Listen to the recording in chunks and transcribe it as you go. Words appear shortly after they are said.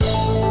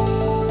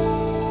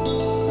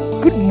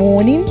Good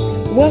morning.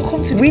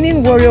 Welcome to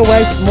Winning Warrior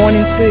Wise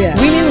Morning Prayer.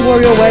 Winning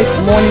Warrior Wise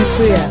Morning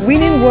Prayer.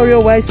 Winning Warrior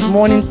Wise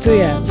Morning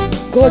Prayer.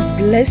 God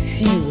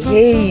bless you.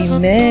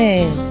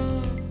 Amen.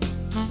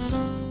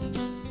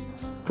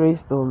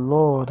 Praise the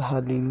Lord.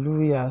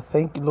 Hallelujah.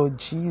 Thank you, Lord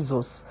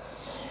Jesus,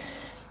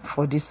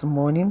 for this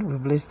morning. We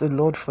bless the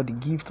Lord for the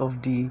gift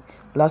of the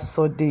last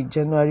Sunday,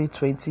 January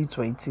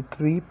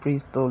 2023.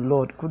 Praise the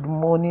Lord. Good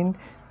morning,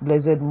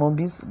 blessed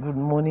mommies. Good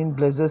morning,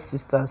 blessed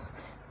sisters.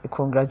 We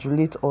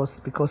congratulate us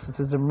because it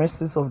is the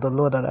mercies of the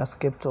Lord that has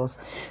kept us.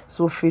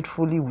 So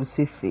faithfully we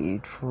say,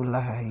 faithful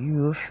are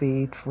you,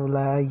 faithful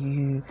are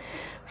you,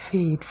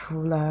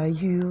 faithful are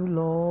you,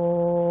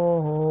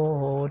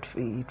 Lord,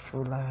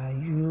 faithful are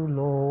you,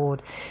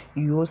 Lord.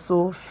 You are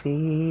so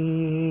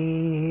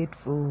faithful.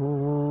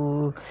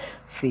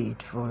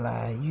 Faithful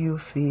are you,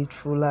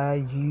 faithful are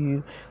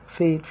you,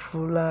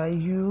 faithful are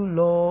you,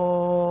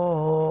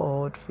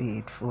 Lord,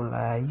 faithful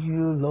are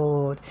you,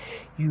 Lord.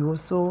 You are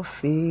so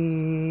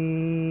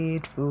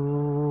faithful.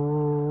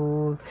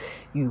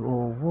 You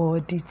are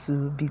worthy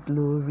to be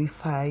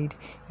glorified.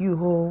 You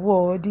are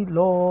worthy,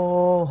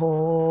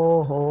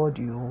 Lord.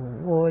 You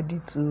are worthy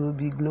to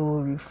be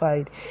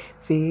glorified.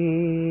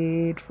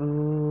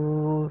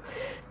 Faithful.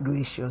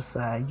 Gracious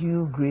are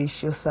you,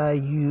 gracious are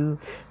you,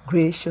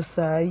 gracious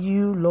are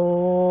you,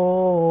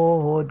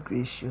 Lord,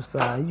 gracious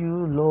are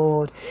you,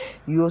 Lord.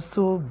 You're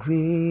so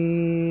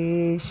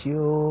gracious.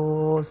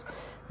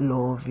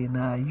 Loving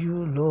are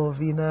you,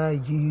 loving are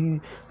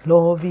you,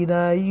 loving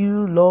are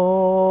you,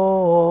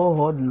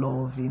 Lord,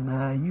 loving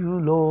are you,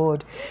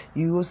 Lord.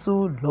 You are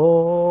so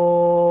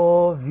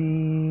loving.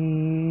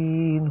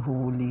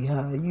 Holy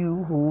are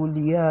you,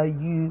 holy are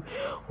you,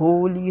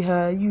 holy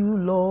are you,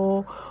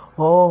 Lord.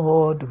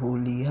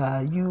 Holy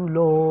are you,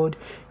 Lord.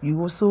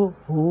 You are so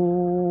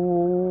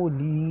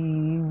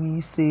holy. We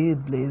say,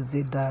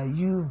 blessed are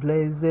you,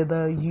 blessed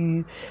are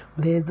you,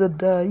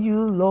 blessed are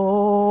you,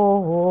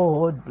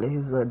 Lord,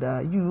 blessed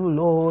are you,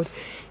 Lord.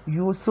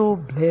 You are so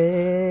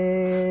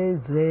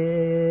blessed.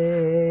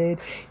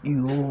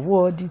 You are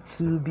worthy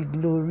to be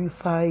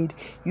glorified.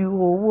 You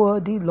are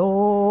worthy,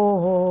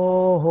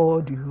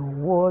 Lord. You are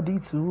worthy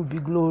to be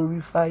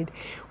glorified.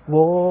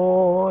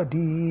 Worthy.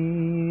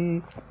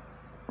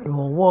 You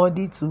are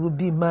worthy to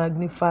be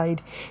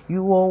magnified.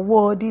 You are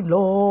worthy,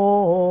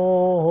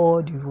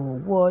 Lord. You are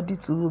worthy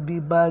to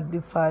be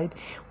magnified.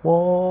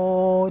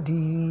 Worthy.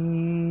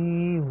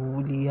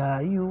 Holy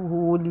are you,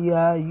 holy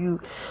are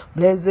you.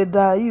 Blessed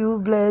are you,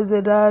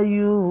 blessed are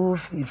you.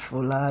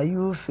 Faithful are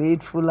you,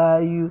 faithful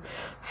are you.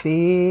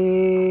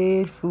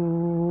 Faithful.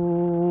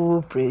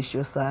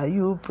 Precious are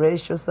you,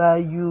 precious are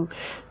you.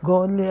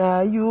 Godly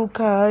are you,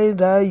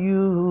 kind are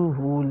you.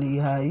 Holy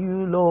are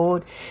you,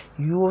 Lord.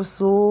 You are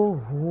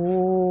so holy,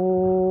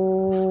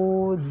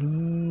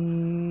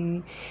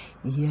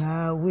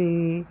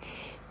 Yahweh,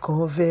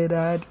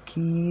 covenant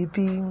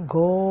keeping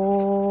God.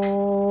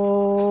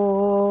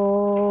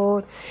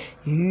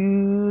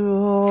 You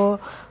are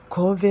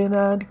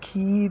covenant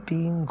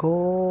keeping God.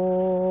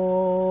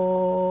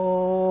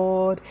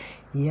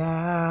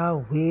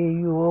 Yahweh,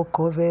 you are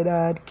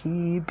covenant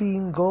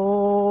keeping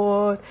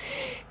God.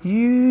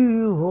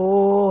 You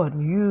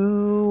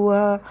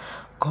are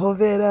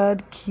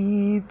covenant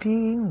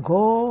keeping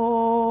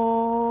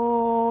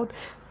God.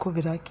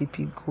 Covenant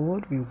keeping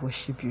God, we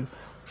worship you.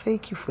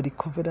 Thank you for the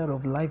covenant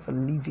of life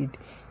and living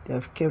that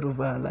have kept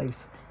over our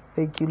lives.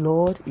 Thank you,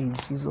 Lord, in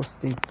Jesus'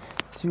 name.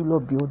 To you,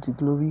 Lord, be all the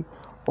glory,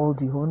 all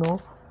the honor,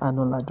 and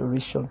all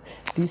adoration.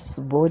 This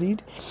morning,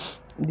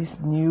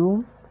 this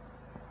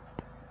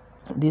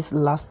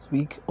last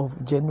week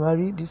of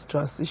January, this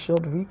transition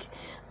week,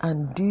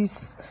 and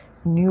this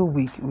new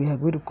week, we are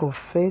going to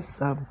confess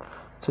Psalm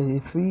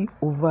 23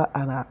 over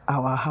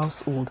our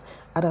household.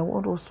 And I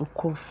want us to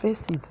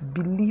confess it,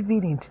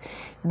 believing it.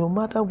 No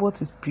matter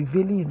what is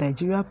prevailing in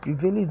Nigeria,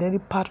 prevailing in any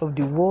part of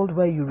the world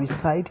where you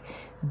reside,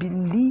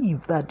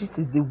 believe that this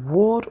is the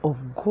word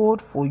of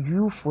God for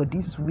you for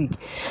this week,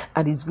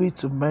 and it's going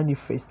to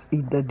manifest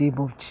in the name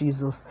of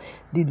Jesus.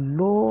 The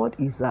Lord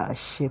is our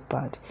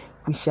shepherd.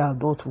 We shall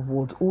not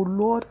want. Oh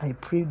Lord, I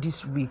pray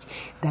this week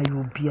that you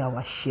will be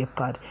our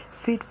shepherd.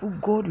 Faithful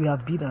God, you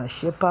have been our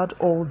shepherd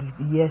all the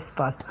years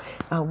past,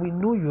 and we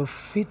know you're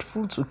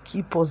faithful to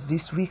keep us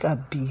this week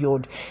and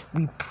beyond.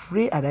 We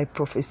pray and I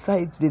prophesy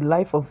into the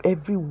life of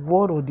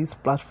everyone on this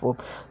platform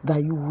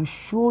that you will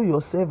show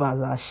yourself as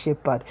our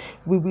shepherd.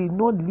 We will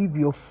not leave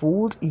your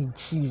fold in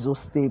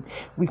Jesus' name.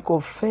 We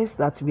confess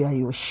that we are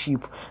your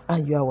sheep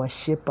and you are our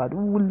shepherd.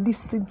 We will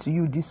listen to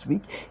you this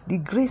week. The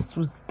grace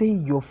to stay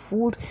in your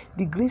fold,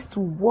 the grace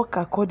to walk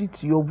according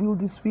to your will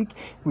this week,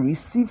 we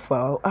receive for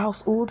our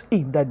household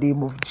in the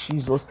name of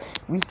Jesus.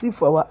 Receive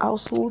for our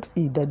household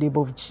in the name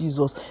of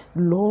Jesus.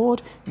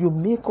 Lord, you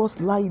make us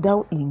lie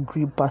down in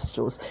green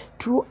pastures.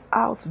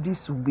 Throughout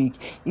this week,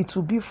 it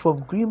will be from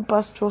green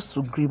pastures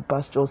to green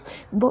pastures.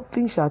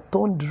 Nothing shall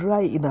turn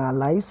dry in our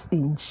lives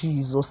in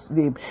Jesus'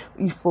 name.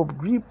 If from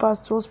green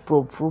pastures,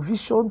 from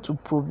provision to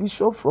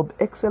provision, from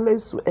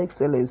excellence to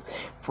excellence,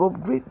 from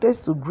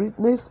greatness to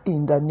greatness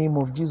in the name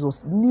of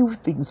Jesus. New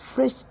things,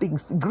 fresh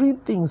things, green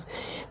things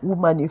will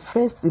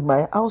manifest in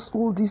my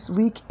household this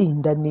week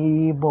in the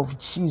name of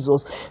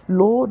Jesus.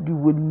 Lord, you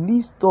will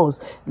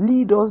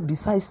lead us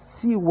beside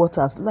still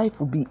waters. Life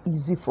will be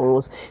easy for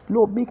us.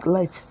 Lord, make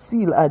life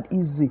still and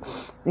easy.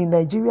 In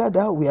Nigeria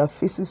now, we are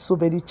facing so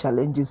many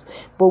challenges,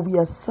 but we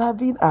are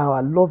serving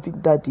our loving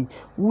daddy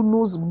who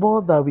knows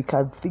more than we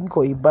can think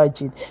or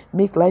imagine.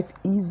 Make life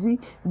easy,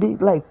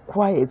 make life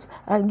quiet,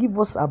 and give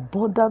us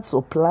abundant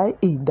supply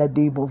in the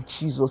name of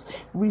Jesus.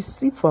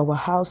 Receive for our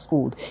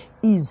household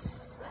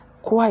ease,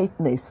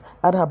 quietness,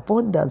 and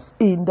abundance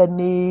in the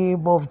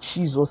name of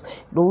Jesus.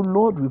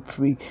 Lord, we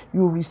pray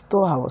you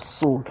restore our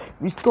soul,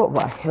 restore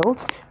our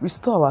health,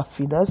 restore our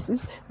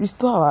finances,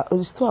 restore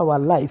our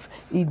life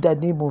in the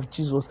name of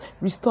Jesus.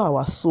 Restore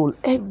our soul.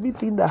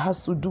 Everything that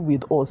has to do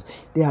with us,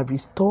 they are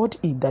restored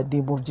in the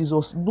name of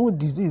Jesus. No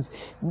disease,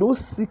 no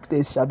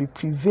sickness shall be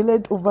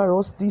prevalent over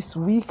us this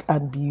week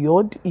and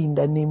beyond in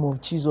the name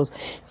of Jesus.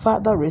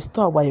 Father,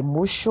 restore our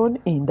emotion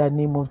in the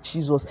name of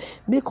Jesus.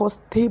 Make us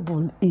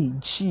stable in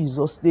Jesus'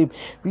 name.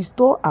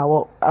 Restore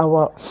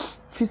our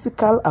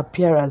physical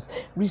appearance.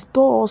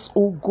 Restore us,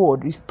 oh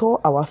God. Restore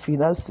our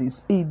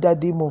finances in the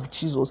name of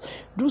Jesus.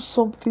 Do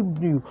something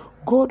new.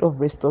 God of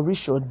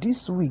restoration,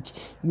 this week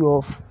you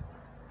have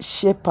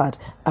shepherd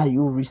and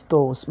you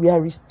restore us. We are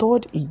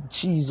restored in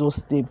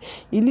Jesus' name.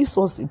 He leads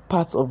us in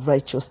paths of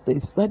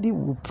righteousness. Daddy,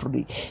 will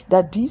pray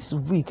that this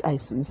week, I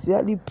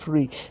sincerely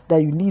pray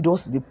that you lead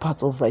us in the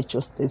path of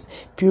righteousness,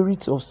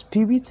 purity of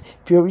spirit,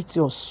 purity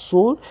of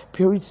soul,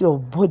 purity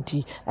of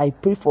body. I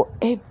pray for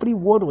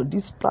everyone on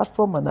this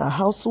platform and our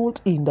household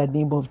in the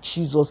name of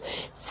Jesus.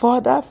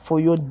 Father, for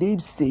your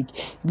name's sake,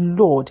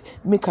 Lord,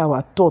 make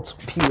our thoughts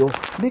pure,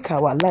 make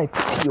our life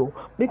pure,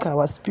 make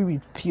our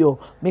spirit pure,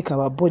 make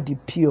our body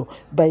pure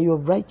by your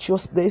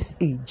righteousness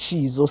in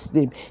Jesus'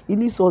 name. It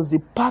leads us the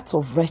path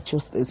of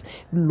righteousness.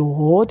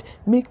 Lord,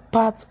 make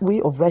pathway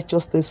of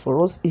righteousness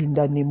for us in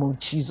the name of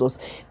Jesus.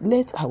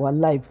 Let our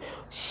life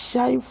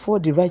shine for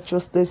the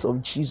righteousness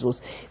of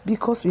Jesus.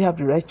 Because we have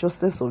the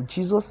righteousness of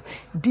Jesus,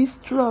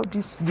 throughout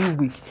this new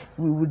week,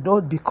 we will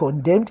not be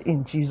condemned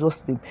in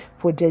Jesus' name.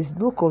 For there is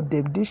no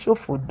condemnation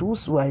for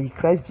those who are in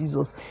Christ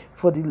Jesus.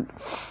 For the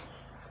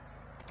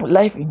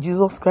life in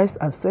Jesus Christ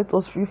has set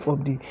us free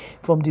from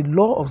the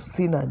law of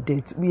sin and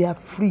death. We are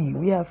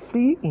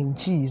free in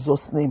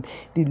Jesus' name.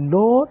 The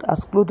Lord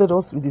has clothed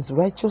us with his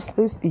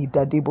righteousness in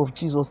the name of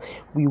Jesus.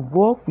 We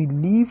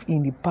live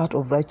in the path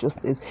of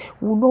righteousness.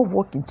 We will not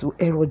walk into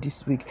error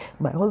this week.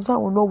 My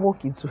husband will not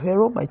walk into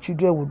error. My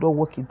children will not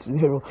walk into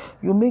error.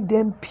 You make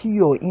them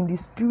pure in the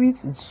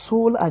spirit, in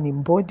soul, and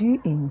in body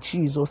in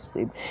Jesus'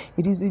 name.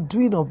 It is the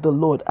doing of the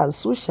Lord, and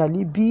so shall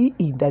it be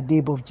in the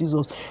name of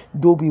Jesus.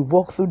 Though we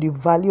walk through the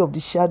valley of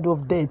the shadow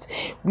of death,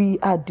 we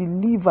are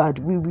delivered.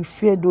 We will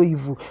fear no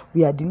evil.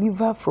 We are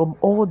delivered from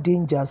all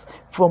dangers,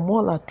 from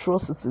all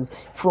atrocities,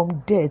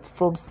 from death,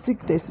 from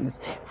sicknesses,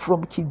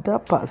 from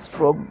kidnappers,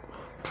 from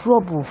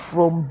trouble,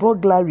 from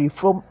burglary,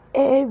 from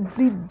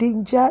every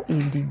danger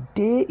in the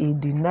day, in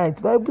the night.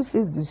 The Bible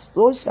says the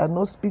sun shall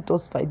not smite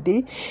us by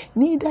day,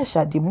 neither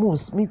shall the moon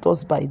smite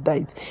us by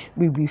night.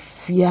 We will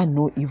fear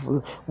no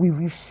evil. We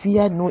will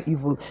fear no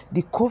evil.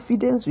 The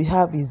confidence we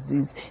have is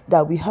this,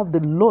 that we have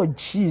the Lord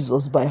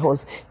Jesus by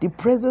us. The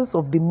presence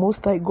of the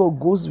Most High God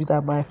goes with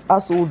my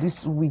household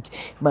this week.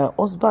 My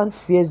husband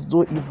fears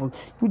no evil.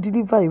 You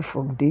deliver him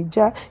from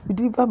danger. You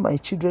deliver my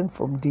children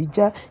from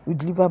danger. You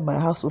deliver my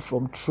household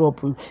from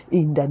trouble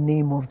in the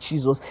name of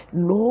Jesus.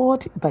 Lord,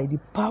 by the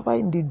power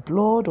in the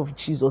blood of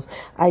Jesus,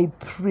 I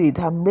pray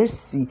that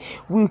mercy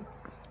will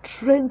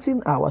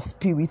strengthen our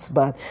spirits,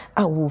 man,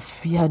 and will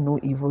fear no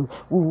evil.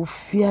 We will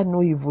fear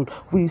no evil.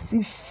 We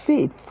receive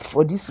faith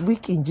for this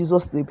week in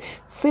Jesus' name.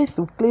 Faith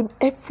will claim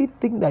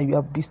everything that you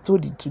have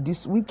bestowed into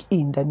this week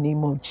in the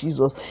name of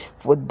Jesus.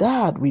 For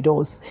that with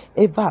us,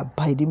 ever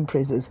abiding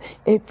presence,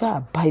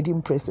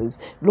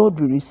 Lord,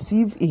 we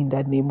receive in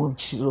the name of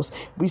Jesus.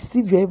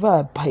 Receive your ever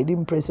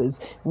abiding presence.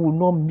 We will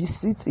not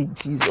miss it in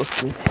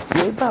Jesus' name.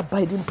 Your ever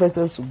abiding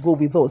presence will go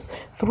with us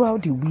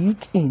throughout the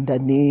week in the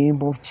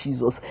name of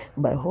Jesus.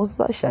 My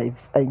husband shall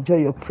enjoy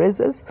your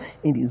presence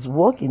in his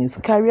work, in his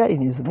career,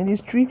 in his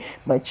ministry.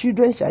 My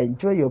children shall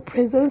enjoy your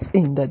presence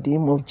in the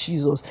name of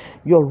Jesus.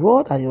 Your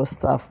rod and your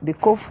staff, they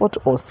comfort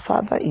us,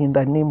 Father, in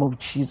the name of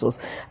Jesus.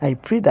 I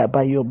pray that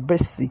by your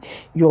mercy,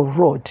 your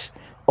rod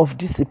of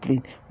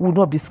discipline will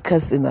not be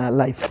scarce in our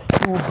life.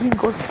 You will bring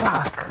us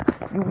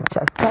back You will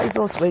chastise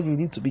us when you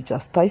need to be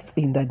chastised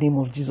in the name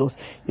of Jesus.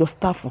 Your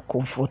staff will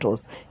comfort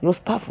us. Your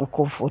staff will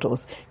comfort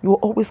us. You will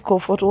always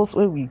comfort us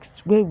when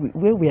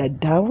we are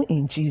down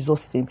in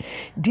Jesus' name.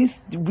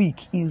 This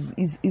week is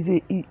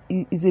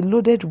a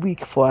loaded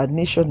week for our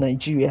nation,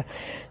 Nigeria.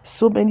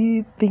 So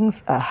many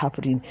things are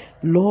happening.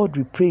 Lord,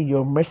 we pray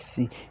your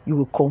mercy. You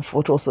will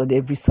comfort us on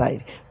every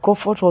side.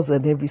 Comfort us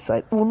on every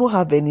side. We will not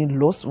have any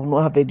loss. We will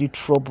not have any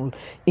trouble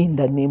in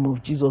the name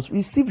of Jesus.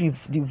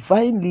 Receive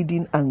divine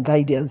leading and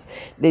guidance.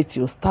 Let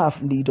your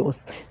staff lead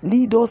us.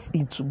 Lead us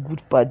into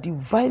good path.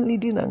 Divine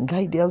leading and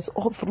guidance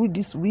all through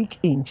this week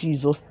in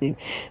Jesus' name.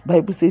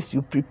 Bible says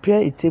you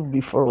prepare a table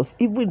before us,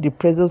 even in the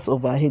presence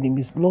of our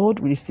enemies. Lord,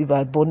 we receive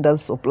abundant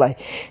supply,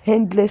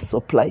 endless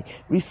supply,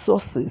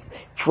 resources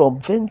from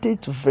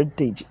vintage to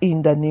vintage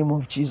in the name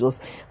of Jesus.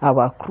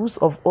 Our cruise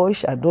of oil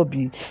shall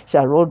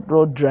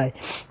run dry,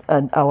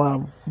 and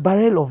our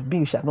barrel of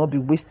meal shall not be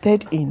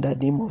wasted in the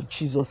name of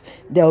Jesus.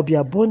 There will be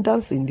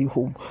abundance in the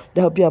home.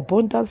 There will be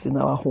abundance in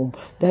our home.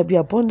 There will be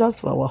abundance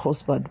for our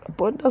husband,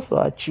 abundance for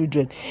our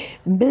children.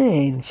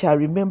 Men shall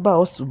remember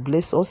us to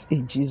bless us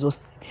in Jesus'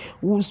 name.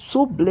 We will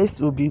so blessed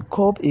will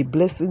become a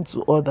blessing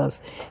to others.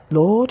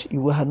 Lord,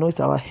 you will anoint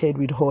our head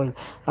with oil.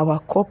 Our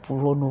cup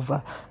will run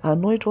over.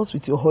 Anoint us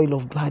with your oil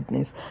of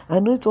gladness.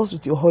 Anoint us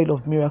with your oil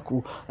of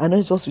miracle.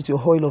 Anoint us with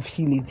your oil of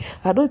healing.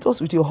 Anoint us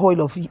with your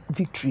oil of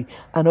victory.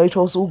 Anoint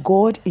us, oh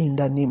God, in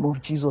the name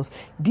of Jesus.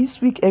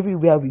 This week,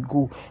 everywhere we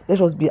go,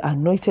 let us be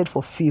anointed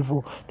for favor.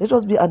 Let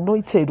us be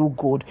anointed, oh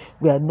God.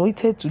 We are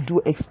anointed to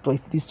do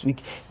exploits this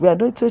week. We are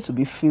anointed to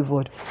be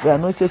favored. We are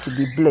anointed to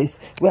be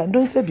blessed. We are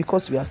anointed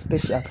because we are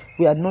special.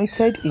 We are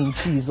anointed in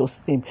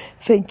Jesus' name.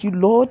 Thank you,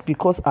 Lord,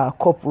 because our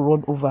cup will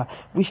run over.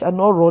 We shall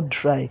not run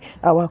dry.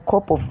 Our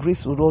cup of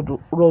grace will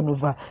run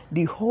over.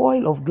 The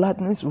oil of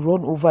gladness will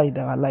run over in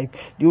our life.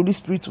 The Holy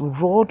Spirit will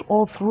run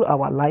all through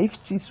our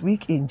life this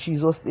week in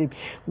Jesus' name.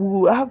 We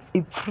will have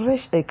a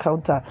fresh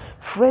encounter,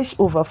 fresh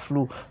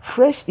overflow,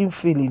 fresh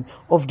infilling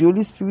of the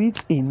Holy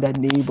Spirit in the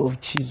name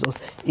of Jesus.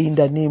 In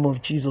the name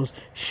of Jesus.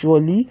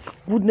 Surely,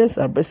 goodness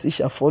and mercy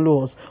shall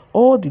follow us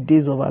all the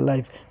days of our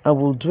life, and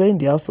will dwell in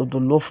the house of the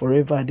Lord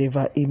forever and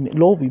ever. Amen.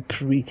 Lord, we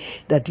pray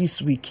that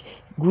this week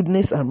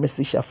goodness and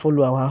mercy shall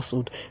follow our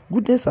household.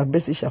 Goodness and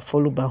mercy shall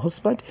follow my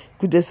husband.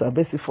 Goodness and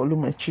mercy follow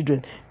my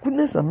children.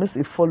 Goodness and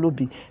mercy follow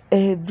me.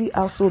 Every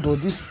household on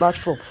this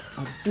platform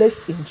are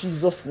blessed in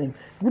Jesus' name.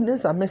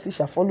 Goodness and mercy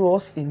shall follow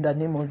us in the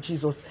name of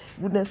Jesus.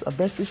 Goodness and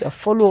mercy shall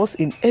follow us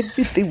in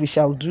everything we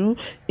shall do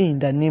in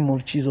the name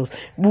of Jesus.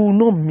 We will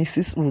not miss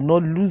it. We will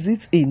not lose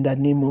it in the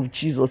name of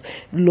Jesus.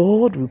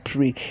 Lord, we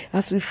pray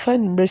as we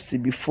find mercy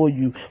before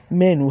you,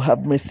 men will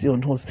have mercy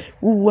on us.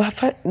 We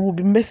will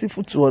be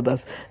merciful to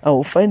others, and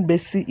will find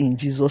mercy in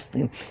Jesus'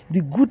 name.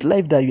 The good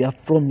life that you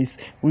have promised,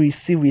 we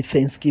receive with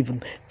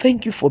thanksgiving.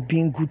 Thank you for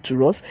being good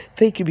to us.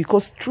 Thank you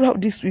because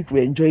throughout this week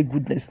we enjoy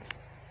goodness,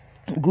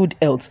 good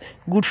health,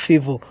 good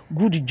favor,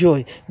 good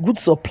joy, good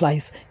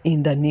supplies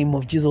in the name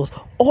of Jesus.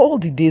 All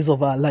the days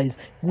of our lives,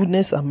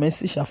 goodness and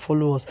mercy shall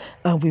follow us,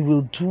 and we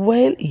will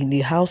dwell in the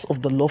house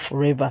of the Lord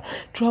forever.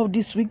 Throughout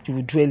this week, you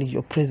will dwell in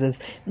your presence.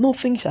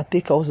 Nothing shall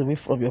take us away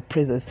from your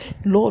presence.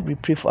 Lord, we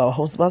pray for our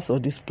husbands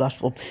on this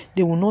platform.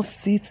 They will not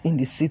sit in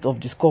the seat of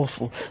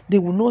discomfort. They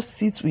will not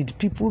sit with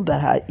people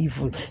that are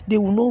evil. They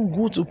will not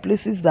go to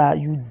places that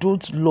you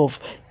don't love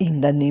in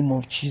the name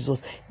of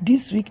Jesus.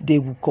 This week, they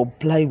will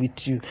comply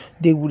with you.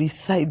 They will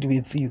reside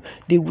with you.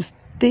 They will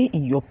stay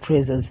in your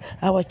presence.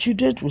 Our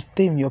children will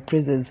stay in your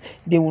presence.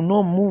 They will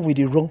not move with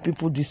the wrong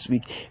people this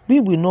week. We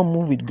will not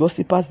move with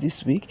gossipers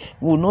this week.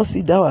 We will not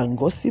sit down and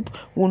gossip.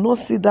 We will not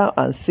sit down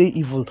and say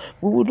evil.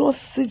 We will not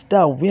sit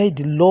down where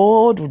the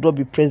Lord will not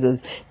be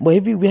present. But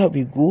everywhere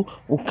we go,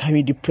 we'll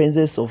carry the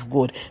presence of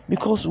God,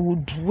 because we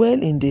will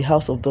dwell in the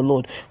house of the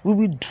Lord. We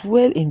will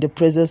dwell in the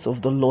presence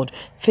of the Lord.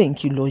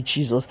 Thank you, Lord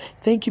Jesus.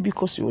 Thank you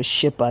because you are a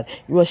shepherd.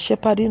 You are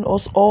shepherding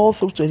us all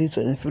through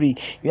 2023.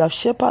 You have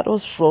shepherded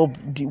us from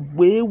the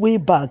way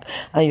back,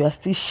 and you are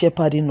still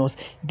shepherding us.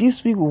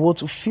 This week we want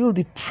to feel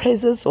the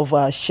presence of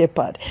our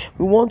shepherd.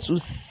 We want to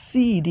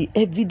see the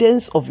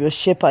evidence of your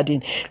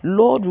shepherding.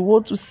 Lord, we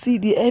want to see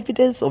the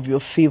evidence of your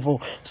favor.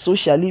 So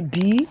shall it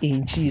be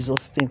in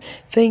Jesus' name.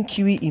 Thank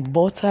you,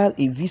 immortal,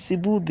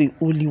 invisible, the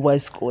only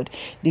wise God,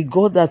 the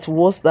God that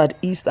was, that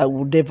is, that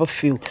will never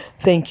fail.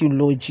 Thank you,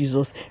 Lord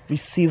Jesus.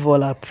 Receive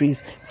all our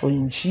praise. For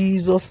in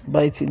Jesus'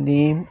 mighty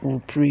name we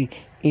pray.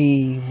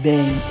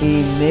 Amen.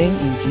 Amen.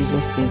 In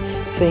Jesus' name.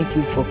 Thank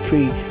you for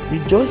praying.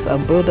 Rejoice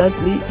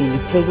abundantly in the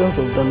presence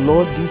of the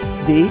Lord this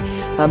day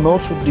and all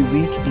through the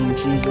week in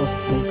Jesus'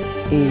 name.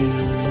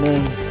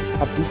 Amen.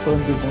 Happy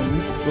Sunday,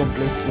 Bonus. God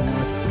bless you,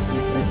 Mass.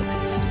 Amen.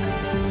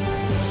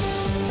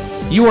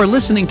 You are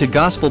listening to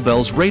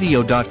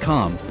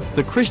GospelBellsRadio.com,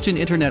 the Christian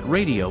internet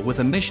radio with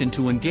a mission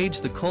to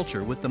engage the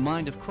culture with the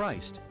mind of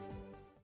Christ.